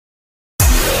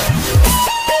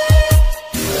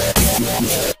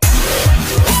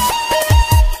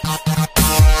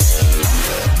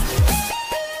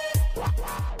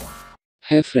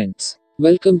Hey friends,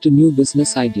 welcome to New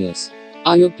Business Ideas.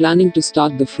 Are you planning to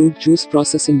start the fruit juice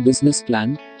processing business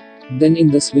plan? Then in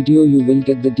this video you will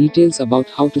get the details about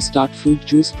how to start fruit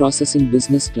juice processing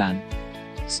business plan.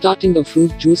 Starting a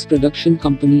fruit juice production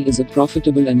company is a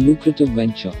profitable and lucrative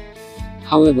venture.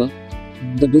 However,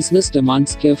 the business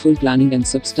demands careful planning and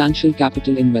substantial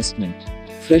capital investment.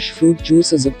 Fresh fruit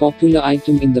juice is a popular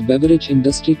item in the beverage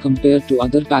industry compared to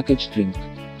other packaged drink.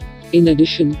 In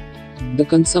addition, the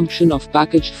consumption of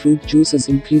packaged fruit juice is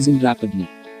increasing rapidly.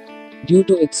 Due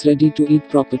to its ready-to-eat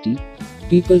property,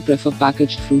 people prefer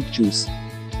packaged fruit juice.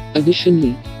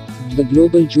 Additionally, the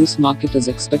global juice market is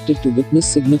expected to witness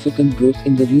significant growth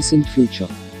in the recent future.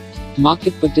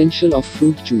 Market potential of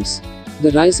fruit juice.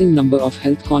 The rising number of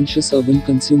health-conscious urban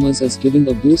consumers is giving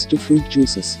a boost to fruit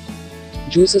juices.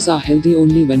 Juices are healthy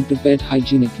only when prepared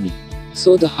hygienically.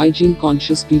 So the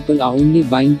hygiene-conscious people are only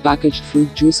buying packaged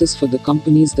fruit juices for the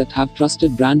companies that have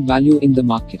trusted brand value in the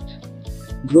market.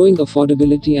 Growing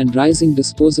affordability and rising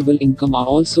disposable income are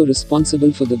also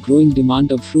responsible for the growing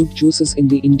demand of fruit juices in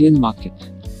the Indian market.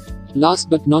 Last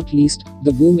but not least,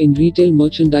 the boom in retail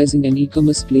merchandising and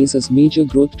e-commerce plays as major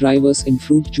growth drivers in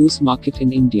fruit juice market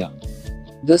in India.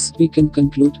 Thus, we can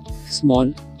conclude,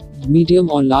 small, medium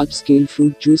or large-scale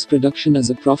fruit juice production as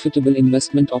a profitable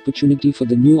investment opportunity for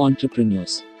the new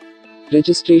entrepreneurs.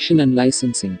 Registration and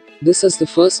licensing. This is the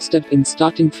first step in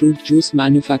starting fruit juice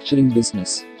manufacturing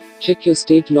business. Check your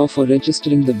state law for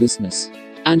registering the business.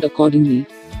 And accordingly,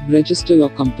 register your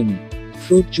company.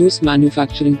 Fruit juice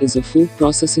manufacturing is a food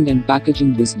processing and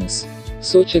packaging business.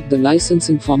 So check the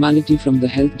licensing formality from the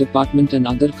health department and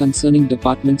other concerning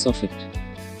departments of it.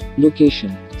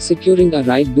 Location. Securing a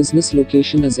right business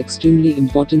location is extremely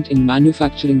important in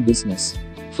manufacturing business.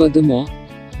 Furthermore,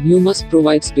 you must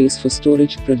provide space for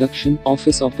storage, production,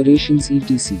 office operations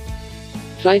etc.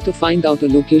 Try to find out a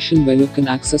location where you can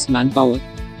access manpower,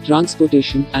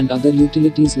 transportation, and other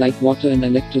utilities like water and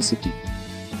electricity.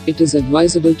 It is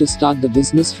advisable to start the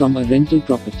business from a rental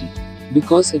property,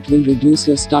 because it will reduce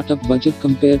your startup budget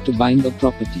compared to buying a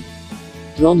property.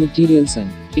 Raw materials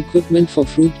and equipment for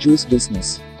fruit juice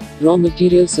business. Raw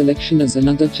material selection is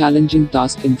another challenging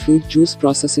task in fruit juice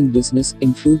processing business.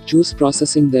 In fruit juice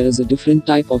processing there is a different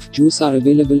type of juice are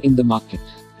available in the market.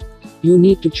 You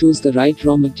need to choose the right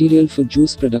raw material for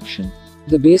juice production.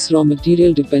 The base raw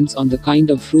material depends on the kind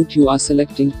of fruit you are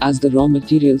selecting, as the raw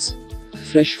materials,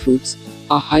 fresh fruits,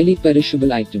 are highly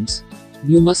perishable items.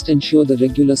 You must ensure the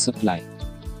regular supply.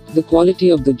 The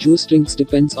quality of the juice drinks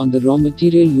depends on the raw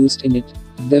material used in it.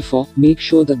 Therefore, make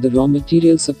sure that the raw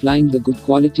material supplying the good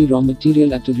quality raw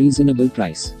material at a reasonable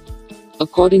price.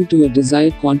 According to your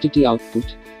desired quantity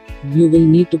output, you will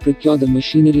need to procure the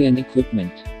machinery and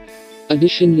equipment.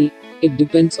 Additionally, it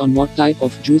depends on what type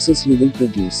of juices you will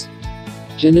produce.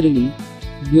 Generally,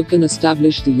 you can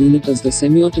establish the unit as the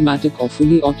semi-automatic or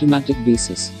fully automatic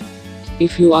basis.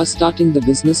 If you are starting the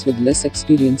business with less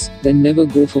experience, then never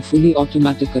go for fully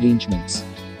automatic arrangements.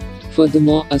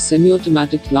 Furthermore, a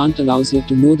semi-automatic plant allows you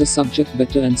to know the subject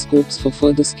better and scopes for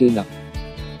further scale-up.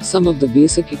 Some of the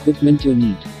basic equipment you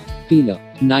need: peeler,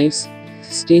 knives,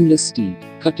 stainless steel,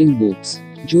 cutting boards,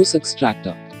 juice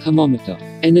extractor, thermometer,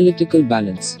 analytical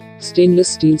balance, stainless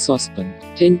steel saucepan,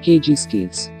 10 kg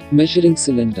scales, measuring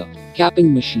cylinder,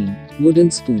 capping machine,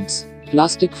 wooden spoons,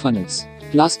 plastic funnels,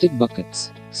 plastic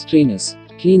buckets, strainers,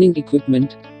 cleaning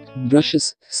equipment,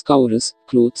 brushes, scourers,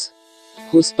 clothes,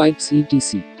 hose pipes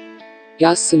etc.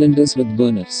 Gas cylinders with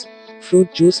burners.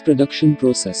 Fruit juice production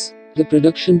process. The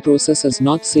production process is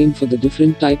not same for the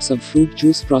different types of fruit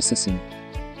juice processing.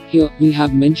 Here, we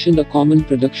have mentioned a common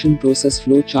production process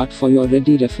flow chart for your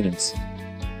ready reference.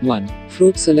 1.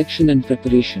 Fruit selection and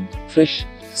preparation. Fresh,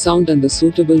 sound and the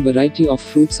suitable variety of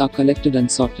fruits are collected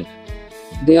and sorted.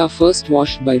 They are first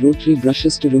washed by rotary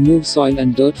brushes to remove soil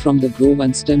and dirt from the grove,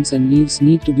 and stems and leaves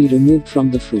need to be removed from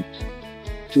the fruit.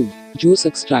 2. Juice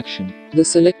extraction. The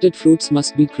selected fruits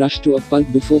must be crushed to a pulp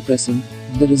before pressing,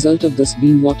 the result of this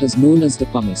being what is known as the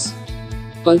pumice.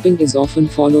 Pulping is often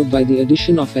followed by the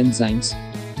addition of enzymes,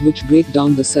 which break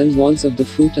down the cell walls of the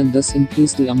fruit and thus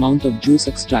increase the amount of juice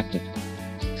extracted.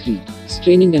 3.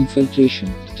 Straining and filtration.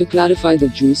 To clarify the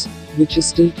juice, which is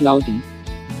still cloudy,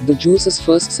 the juice is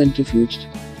first centrifuged,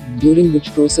 during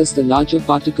which process the larger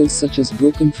particles such as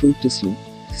broken fruit tissue,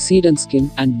 seed and skin,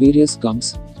 and various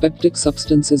gums, peptic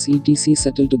substances etc.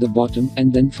 settle to the bottom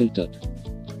and then filtered.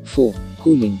 4.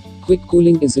 Cooling. Quick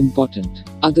cooling is important.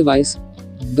 Otherwise,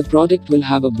 the product will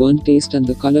have a burnt taste and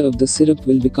the color of the syrup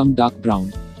will become dark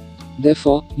brown.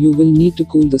 Therefore, you will need to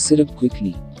cool the syrup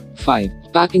quickly. 5.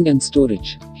 Packing and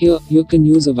storage. Here, you can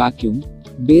use a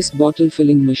vacuum-based bottle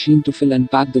filling machine to fill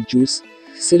and pack the juice,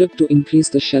 syrup to increase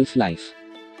the shelf life.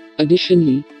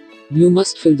 Additionally, you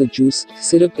must fill the juice,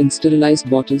 syrup in sterilized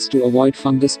bottles to avoid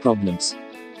fungus problems.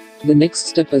 The next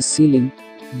step is sealing.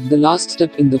 The last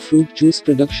step in the fruit juice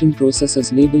production process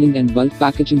is labeling and bulk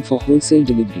packaging for wholesale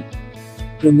delivery.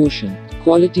 Promotion.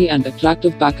 Quality and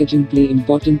attractive packaging play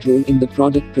important role in the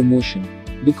product promotion,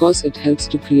 because it helps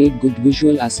to create good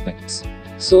visual aspects.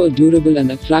 So a durable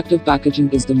and attractive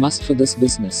packaging is the must for this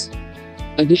business.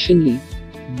 Additionally,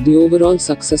 the overall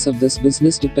success of this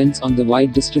business depends on the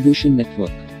wide distribution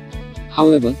network.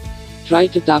 However, try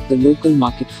to tap the local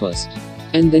market first,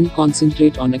 and then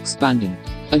concentrate on expanding.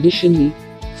 Additionally,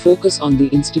 focus on the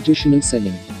institutional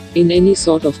selling. In any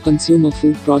sort of consumer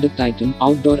food product item,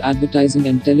 outdoor advertising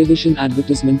and television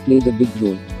advertisement play the big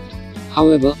role.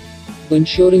 However,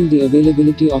 ensuring the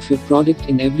availability of your product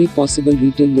in every possible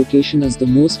retail location is the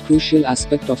most crucial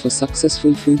aspect of a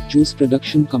successful fruit juice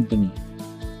production company.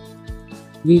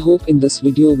 We hope in this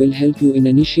video will help you in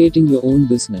initiating your own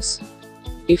business.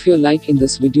 If you're liking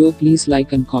this video, please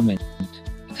like and comment.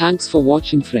 Thanks for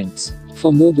watching, friends.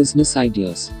 For more business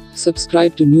ideas,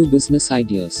 subscribe to New Business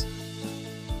Ideas.